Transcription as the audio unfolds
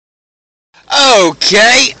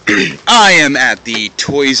Okay, I am at the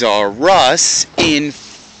Toys R Us in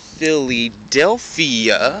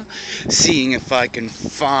Philadelphia, seeing if I can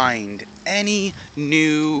find any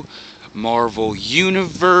new Marvel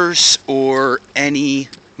Universe or any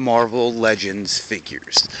Marvel Legends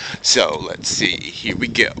figures. So, let's see, here we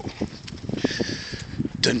go.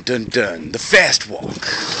 Dun dun dun, the fast walk.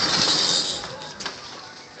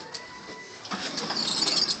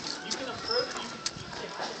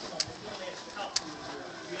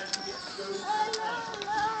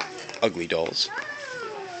 Ugly dolls.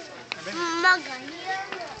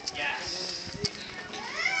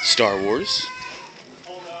 Star Wars.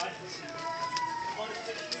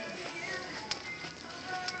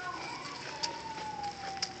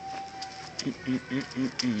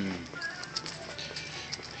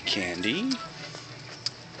 Candy.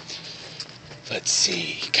 Let's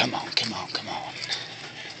see. Come on, come on, come on.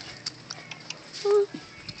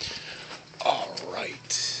 All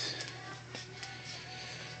right.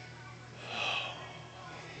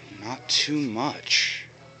 Not too much.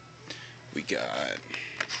 We got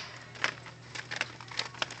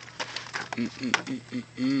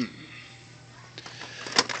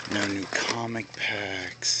no new comic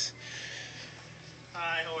packs.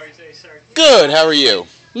 Hi, how are you today, sir? Good, how are you?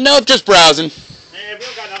 Nope, just browsing. Man, we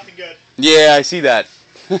don't got nothing good. Yeah, I see that.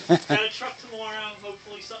 Got a truck tomorrow,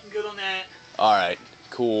 hopefully something good on that. Alright,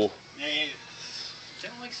 cool. Man, they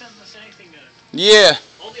don't like sending us anything good. Yeah.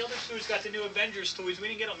 All the other stores got the new Avengers toys, we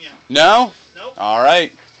didn't get them yet. No? Nope.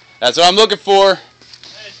 Alright. That's what I'm looking for.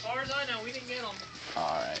 As far as I know, we didn't get them.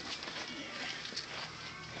 Alright.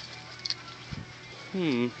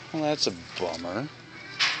 Well that's a bummer.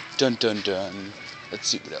 Dun dun dun. Let's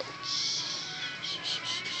see what else.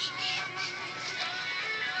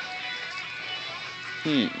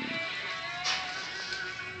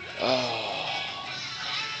 Oh.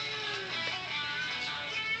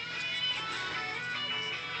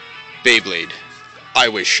 Beyblade. I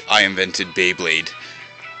wish I invented Beyblade.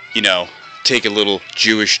 You know, take a little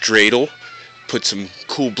Jewish dreidel, put some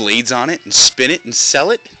cool blades on it, and spin it and sell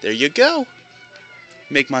it. There you go.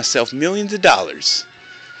 Make myself millions of dollars.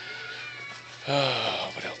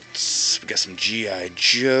 Oh, what else? We got some G.I.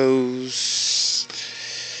 Joes.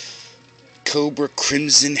 Cobra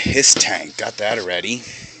Crimson Hiss Tank. Got that already.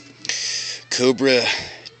 Cobra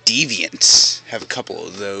Deviant. Have a couple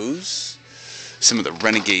of those. Some of the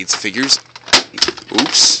Renegades figures.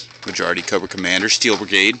 Oops. Majority Cobra Commander. Steel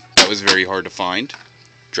Brigade. That was very hard to find.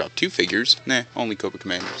 Dropped 2 figures. Nah, only Cobra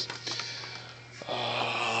Commanders.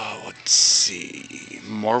 Let's see.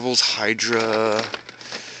 Marvel's Hydra.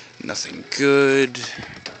 Nothing good.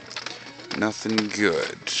 Nothing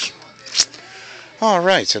good.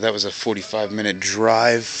 Alright, so that was a 45-minute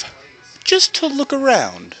drive just to look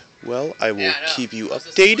around. Well, I will keep you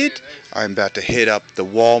updated. I'm about to hit up the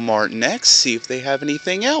Walmart next, see if they have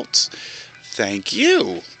anything else. Thank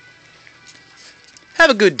you.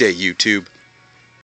 Have a good day, YouTube.